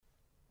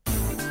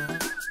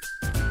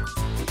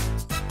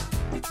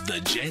The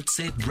Jet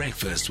Set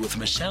Breakfast with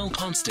Michelle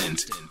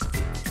Constant.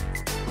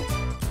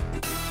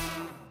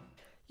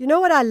 You know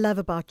what I love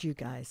about you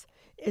guys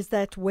is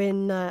that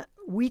when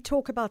we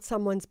talk about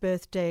someone's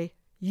birthday,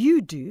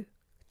 you do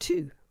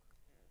too.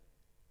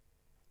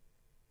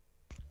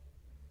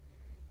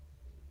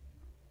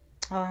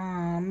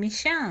 Oh,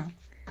 Michelle,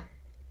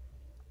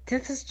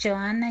 this is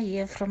Joanna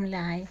here from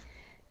Lai.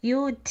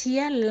 Your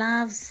Tia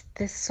loves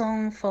the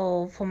song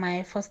for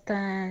my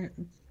foster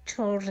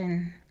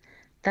children.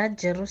 That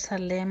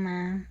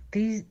Jerusalem,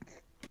 these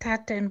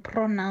certain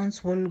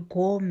pronouns will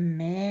go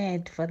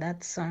mad for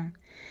that song.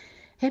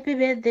 Happy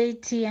birthday,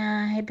 Tia.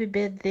 Happy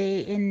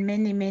birthday and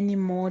many, many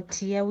more,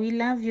 Tia. We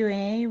love you,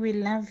 eh? We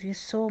love you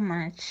so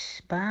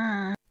much.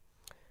 Bye.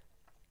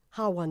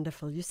 How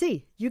wonderful. You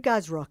see, you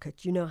guys rock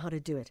it. You know how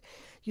to do it.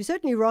 You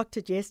certainly rocked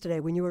it yesterday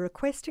when you were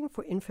requesting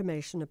for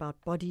information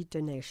about body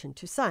donation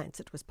to science.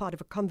 It was part of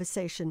a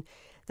conversation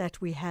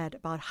that we had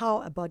about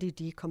how a body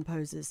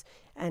decomposes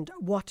and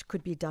what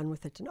could be done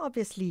with it. And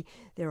obviously,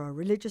 there are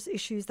religious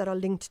issues that are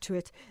linked to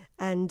it.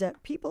 And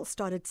people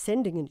started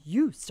sending, and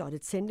you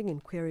started sending in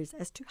queries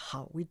as to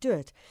how we do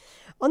it.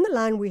 On the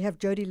line, we have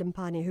Jodie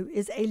Lemphane, who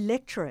is a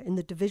lecturer in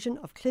the Division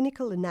of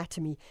Clinical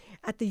Anatomy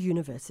at the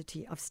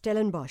University of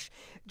Stellenbosch.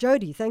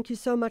 Jodie, thank you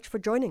so much for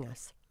joining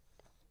us.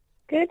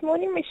 Good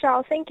morning,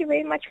 Michelle. Thank you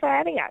very much for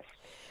having us.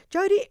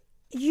 Jodie,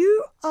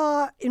 you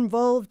are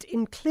involved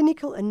in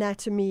clinical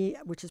anatomy,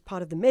 which is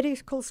part of the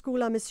medical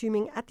school, I'm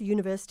assuming, at the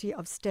University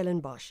of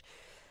Stellenbosch.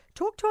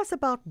 Talk to us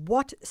about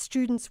what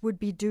students would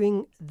be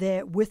doing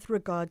there with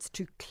regards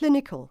to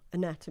clinical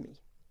anatomy.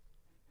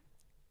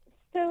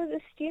 So the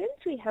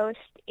students we host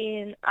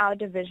in our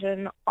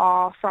division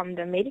are from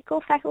the medical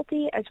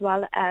faculty as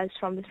well as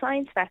from the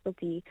science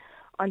faculty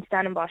on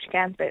Stellenbosch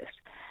campus.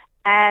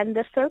 And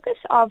the focus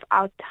of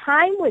our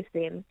time with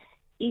them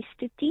is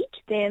to teach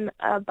them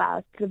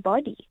about the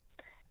body.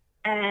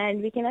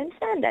 And we can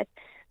understand that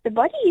the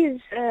body is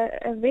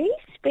a very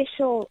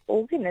special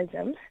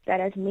organism that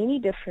has many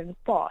different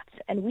parts.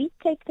 And we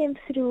take them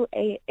through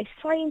a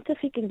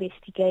scientific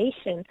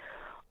investigation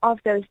of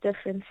those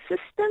different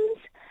systems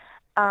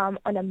on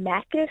a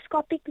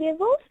macroscopic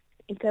level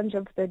in terms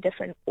of the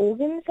different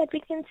organs that we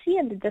can see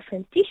and the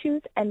different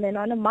tissues, and then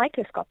on a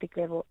microscopic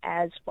level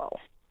as well.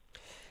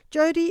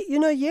 Jodie, you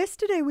know,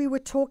 yesterday we were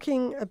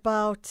talking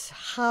about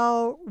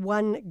how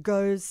one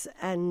goes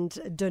and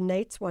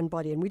donates one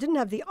body, and we didn't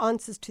have the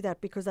answers to that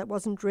because that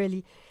wasn't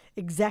really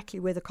exactly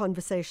where the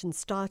conversation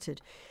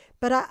started.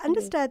 But I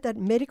understand that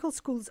medical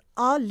schools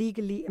are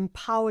legally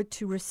empowered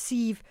to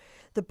receive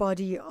the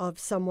body of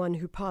someone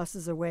who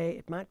passes away.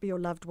 It might be your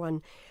loved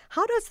one.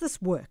 How does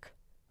this work?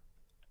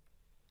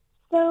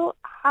 So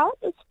how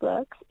this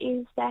works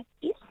is that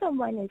if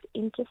someone is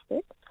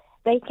interested,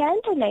 they can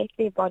donate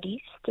their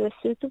bodies to a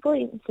suitable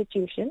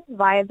institution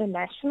via the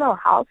National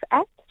Health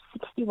Act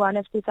 61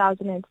 of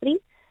 2003.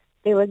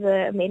 There was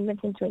an amendment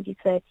in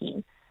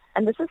 2013.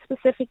 And this is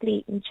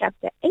specifically in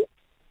Chapter 8.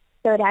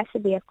 So it has to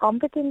be a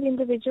competent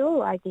individual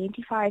who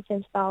identifies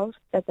themselves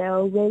that they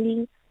are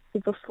willing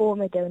to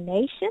perform a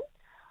donation.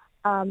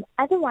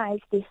 Otherwise,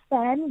 their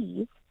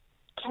families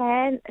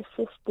can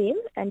assist them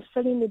and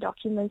fill in the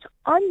documents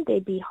on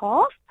their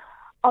behalf.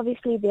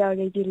 Obviously, there are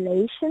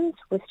regulations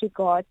with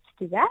regards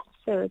to that.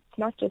 So it's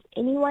not just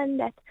anyone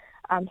that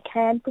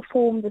can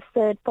perform the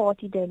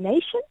third-party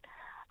donation,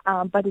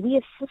 but we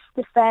assist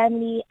the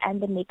family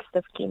and the next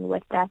of kin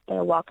with that.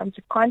 They're welcome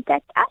to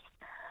contact us,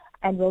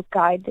 and we'll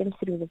guide them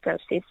through the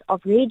process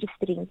of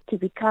registering to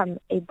become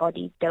a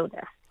body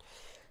donor.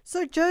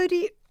 So,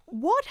 Jodie,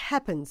 what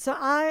happens? So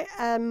I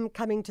am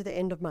coming to the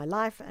end of my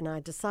life, and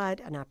I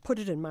decide, and I put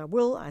it in my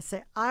will, I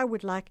say I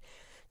would like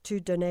to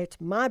donate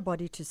my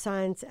body to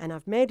science, and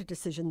I've made a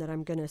decision that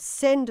I'm going to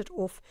send it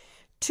off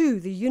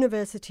to the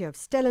University of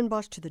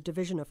Stellenbosch, to the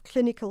Division of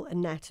Clinical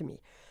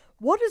Anatomy.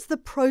 What is the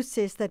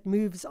process that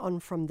moves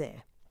on from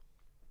there?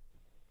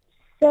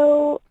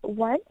 So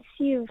once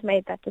you've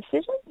made that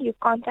decision, you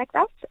contact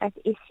us at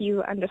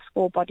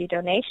SU_body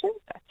donation,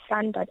 that's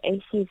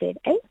sun.acza.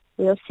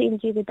 We'll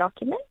send you the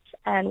documents,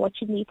 and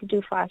what you need to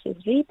do for us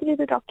is read through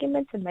the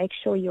documents and make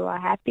sure you are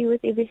happy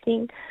with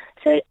everything.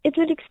 So it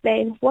will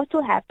explain what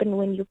will happen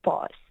when you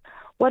pass.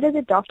 What are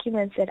the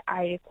documents that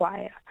I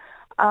require?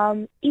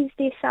 Is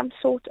there some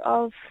sort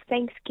of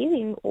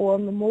Thanksgiving or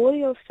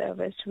memorial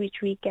service which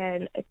we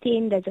can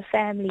attend as a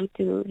family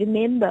to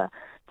remember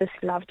this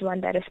loved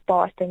one that has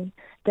passed and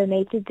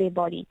donated their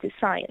body to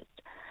science?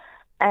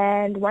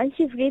 And once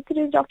you've read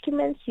through the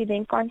documents, you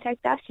then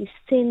contact us. You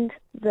send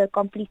the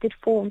completed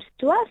forms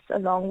to us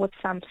along with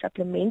some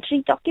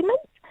supplementary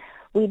documents.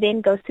 We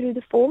then go through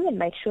the form and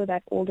make sure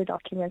that all the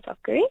documents are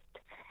correct.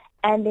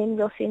 And then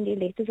we'll send you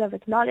letters of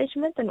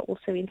acknowledgement and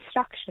also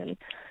instruction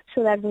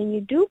so that when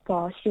you do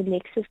pass, your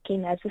next of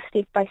kin has a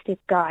step-by-step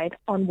guide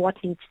on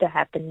what needs to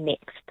happen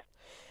next.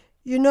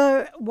 You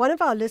know, one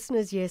of our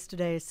listeners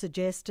yesterday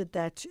suggested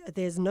that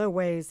there's no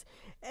ways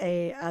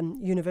a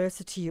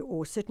university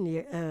or certainly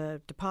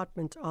a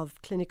department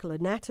of clinical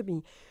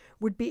anatomy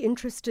would be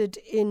interested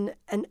in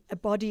a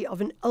body of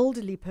an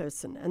elderly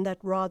person, and that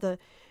rather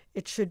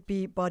it should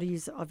be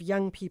bodies of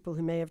young people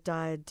who may have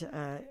died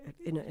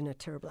in a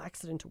terrible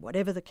accident or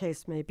whatever the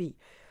case may be.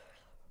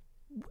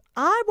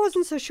 I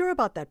wasn't so sure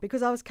about that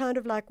because I was kind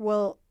of like,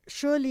 well,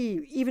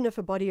 surely even if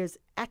a body is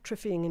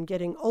atrophying and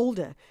getting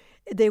older,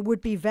 there would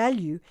be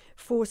value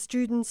for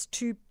students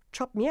to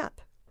chop me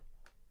up.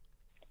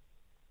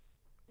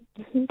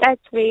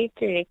 That's very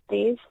correct.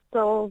 There's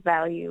still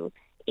value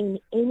in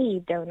any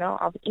donor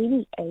of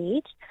any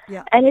age.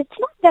 Yeah. And it's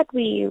not that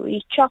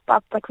we chop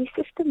up, but we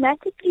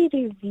systematically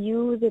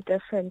review the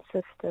different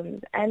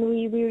systems. And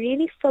we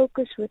really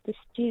focus with the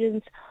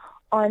students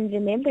on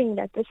remembering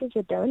that this is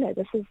a donor.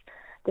 This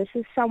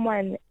is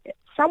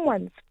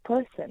someone's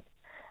person.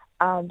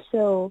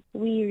 So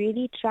we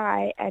really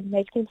try and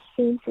make them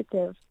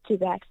sensitive to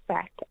that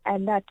fact,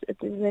 and that it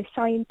is a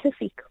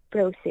scientific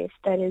process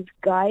that is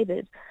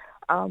guided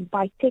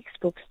by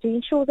textbooks to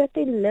ensure that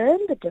they learn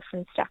the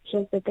different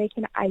structures, that they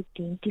can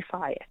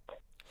identify it.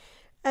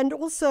 And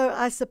also,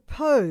 I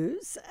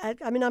suppose,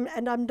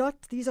 I'm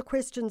not, these are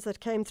questions that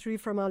came through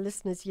from our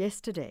listeners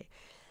yesterday.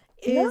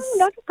 No,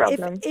 not a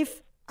problem.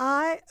 If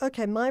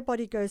my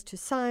body goes to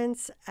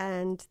science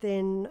and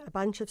then a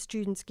bunch of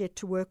students get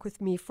to work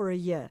with me for a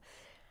year.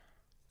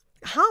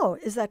 How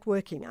is that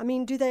working? I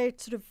mean, do they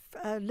sort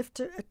of lift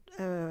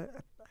a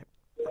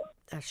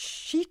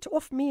sheet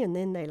off me and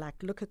then they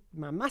look at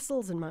my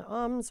muscles in my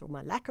arms or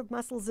my lack of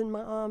muscles in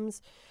my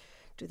arms?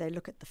 Do they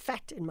look at the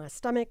fat in my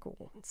stomach?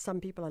 Or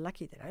some people are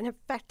lucky they don't have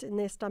fat in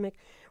their stomach.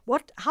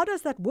 How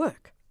does that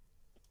work?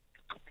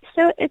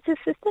 So it's a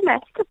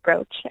systematic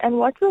approach, and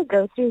what we'll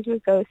go through is we'll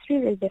go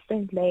through the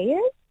different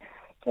layers.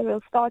 So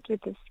we'll start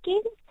with the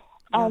skin,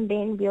 and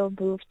then we'll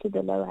move to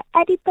the lower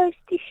adipose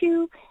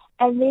tissue,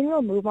 and then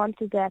we'll move on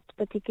to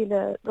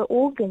the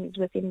organs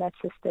within that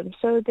system.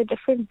 So the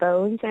different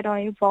bones that are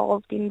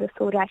involved in the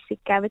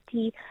thoracic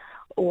cavity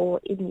or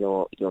in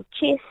your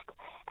chest,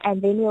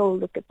 and then we'll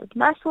look at the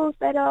muscles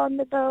that are on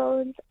the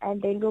bones,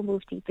 and then we'll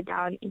move deeper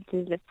down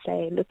into, let's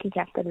say, looking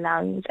at the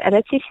lungs. And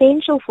it's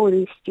essential for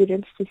these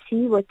students to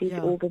see what these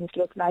organs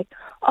look like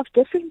of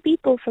different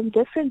people from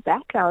different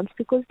backgrounds,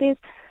 because there's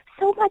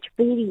so much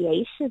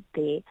variation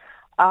there.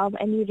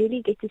 And you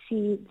really get to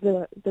see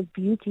the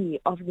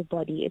beauty of the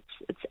body.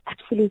 It's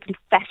absolutely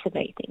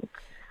fascinating.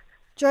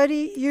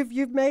 Jodie,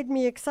 you've made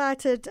me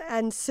excited,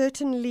 and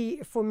certainly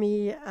for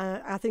me,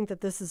 I think that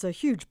this is a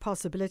huge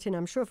possibility, and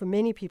I'm sure for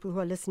many people who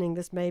are listening,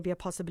 this may be a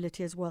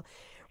possibility as well.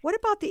 What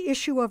about the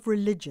issue of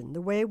religion? The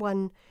way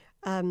one,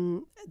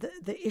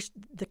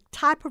 the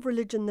type of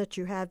religion that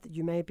you have, that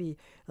you may be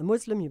a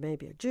Muslim, you may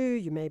be a Jew,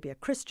 you may be a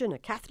Christian, a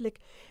Catholic,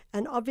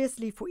 and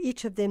obviously for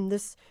each of them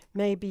this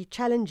may be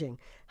challenging.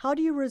 How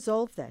do you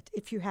resolve that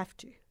if you have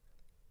to?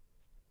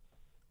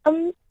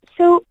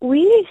 So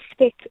we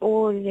respect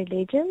all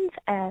religions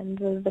and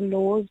the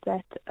laws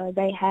that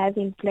they have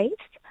in place.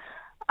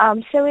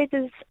 So it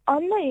is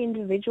on the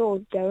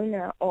individual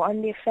donor or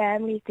on their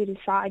family to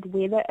decide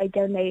whether a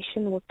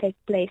donation will take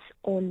place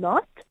or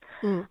not.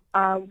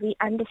 We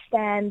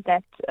understand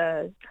that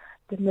the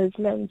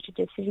Muslim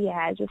judiciary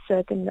has a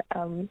certain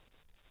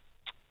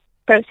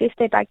process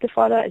they'd like to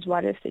follow, as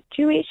well as the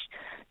Jewish.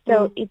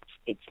 So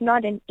it's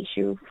not an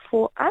issue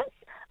for us,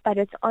 but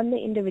it's on the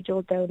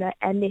individual donor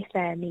and their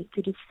family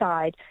to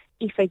decide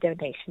if a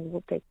donation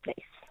will take place.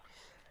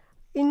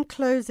 In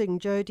closing,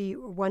 Jodie,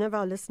 one of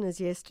our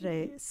listeners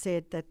yesterday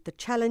said that the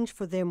challenge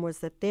for them was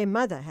that their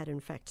mother had in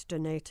fact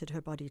donated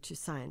her body to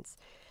science.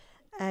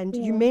 And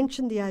you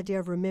mentioned the idea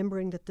of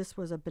remembering that this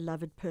was a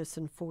beloved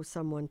person for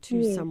someone,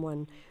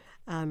 someone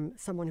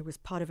who was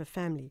part of a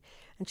family.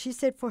 And she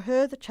said for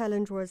her the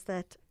challenge was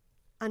that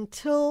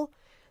until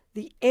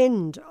the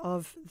end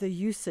of the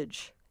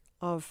usage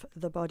of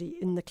the body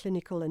in the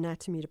clinical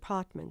anatomy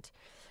department,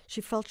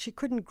 she felt she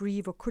couldn't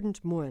grieve or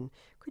couldn't mourn.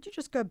 Could you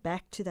just go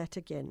back to that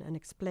again and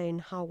explain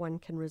how one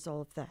can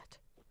resolve that?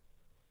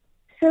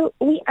 So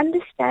we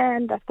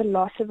understand that the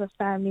loss of a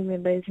family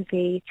member is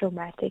very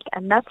traumatic,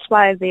 and that's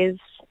why there's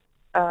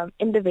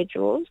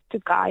individuals to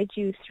guide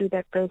you through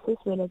that process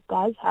when it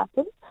does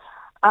happen.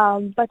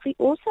 But we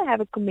also have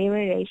a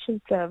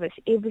commemoration service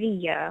every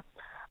year.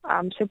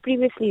 So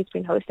previously it's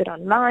been hosted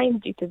online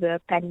due to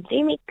the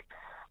pandemic.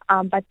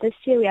 But this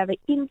year we have an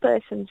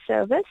in-person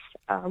service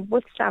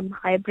with some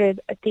hybrid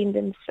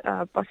attendance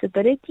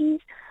possibilities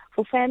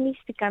for families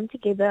to come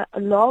together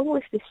along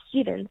with the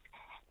students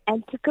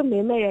and to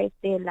commemorate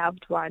their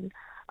loved one.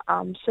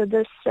 So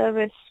this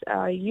service,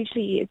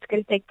 usually it's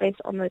going to take place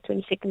on the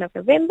 22nd of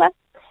November.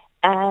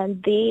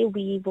 And there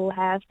we will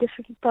have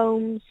different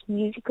poems,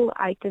 musical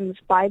items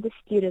by the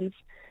students,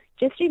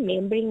 just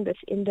remembering this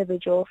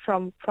individual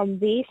from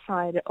their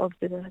side of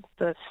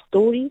the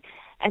story.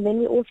 And then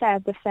we also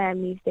have the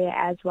families there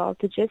as well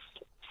to just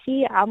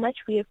see how much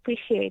we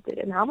appreciate it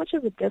and how much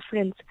of a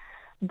difference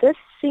this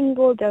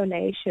single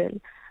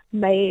donation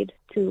made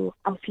to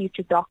our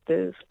future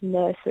doctors,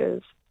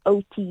 nurses,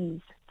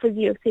 OTs,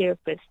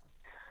 physiotherapists.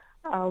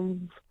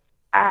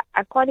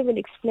 I can't even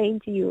explain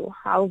to you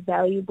how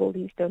valuable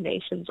these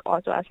donations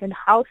are to us and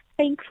how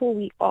thankful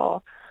we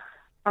are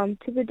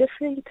to the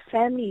different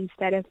families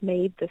that have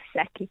made this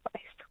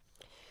sacrifice.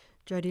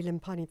 Jodie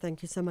Lemphane,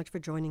 thank you so much for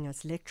joining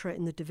us, lecturer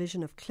in the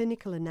Division of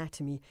Clinical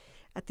Anatomy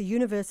at the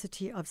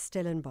University of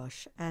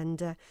Stellenbosch.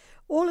 And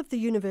all of the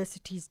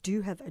universities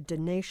do have a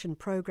donation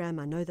program.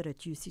 I know that at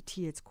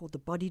UCT it's called the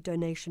Body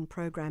Donation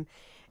Program.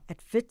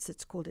 At WITS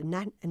it's called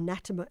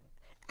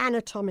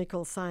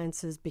Anatomical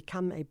Sciences,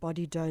 Become a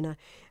Body Donor,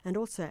 and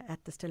also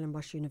at the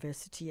Stellenbosch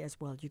University as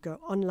well. You go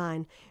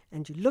online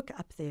and you look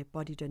up their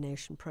body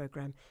donation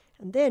program,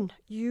 and then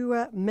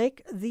you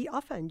make the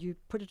offer and you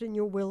put it in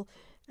your will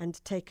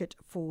and take it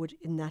forward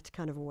in that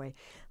kind of a way.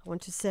 I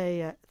want to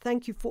say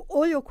thank you for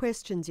all your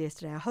questions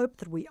yesterday. I hope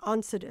that we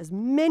answered as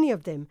many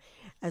of them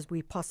as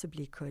we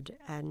possibly could,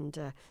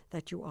 and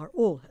that you are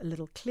all a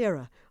little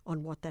clearer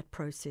on what that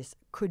process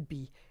could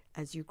be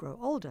as you grow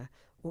older,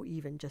 or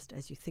even just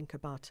as you think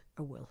about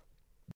a will.